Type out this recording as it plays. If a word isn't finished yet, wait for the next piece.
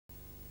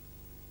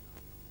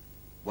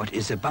What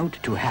is about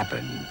to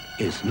happen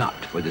is not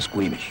for the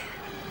squeamish.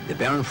 The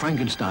Baron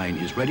Frankenstein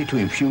is ready to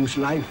infuse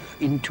life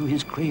into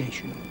his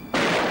creation.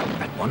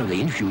 And one of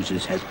the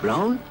infuses has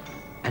blown,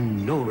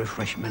 and no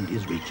refreshment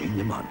is reaching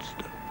the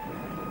monster.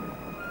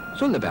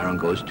 So the Baron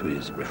goes to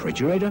his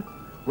refrigerator,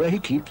 where he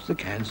keeps the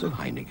cans of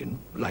Heineken,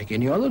 like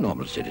any other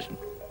normal citizen.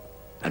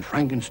 And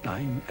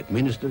Frankenstein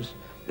administers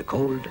the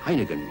cold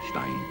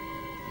Heinekenstein.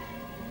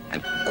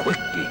 And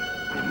quickly,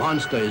 the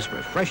monster is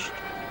refreshed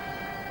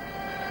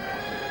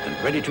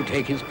and ready to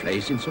take his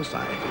place in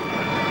society.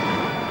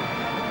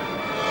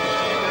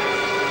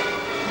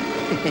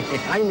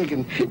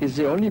 Heineken is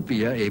the only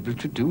beer able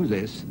to do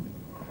this,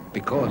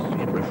 because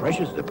it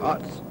refreshes the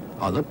parts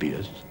other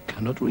beers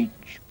cannot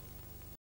reach.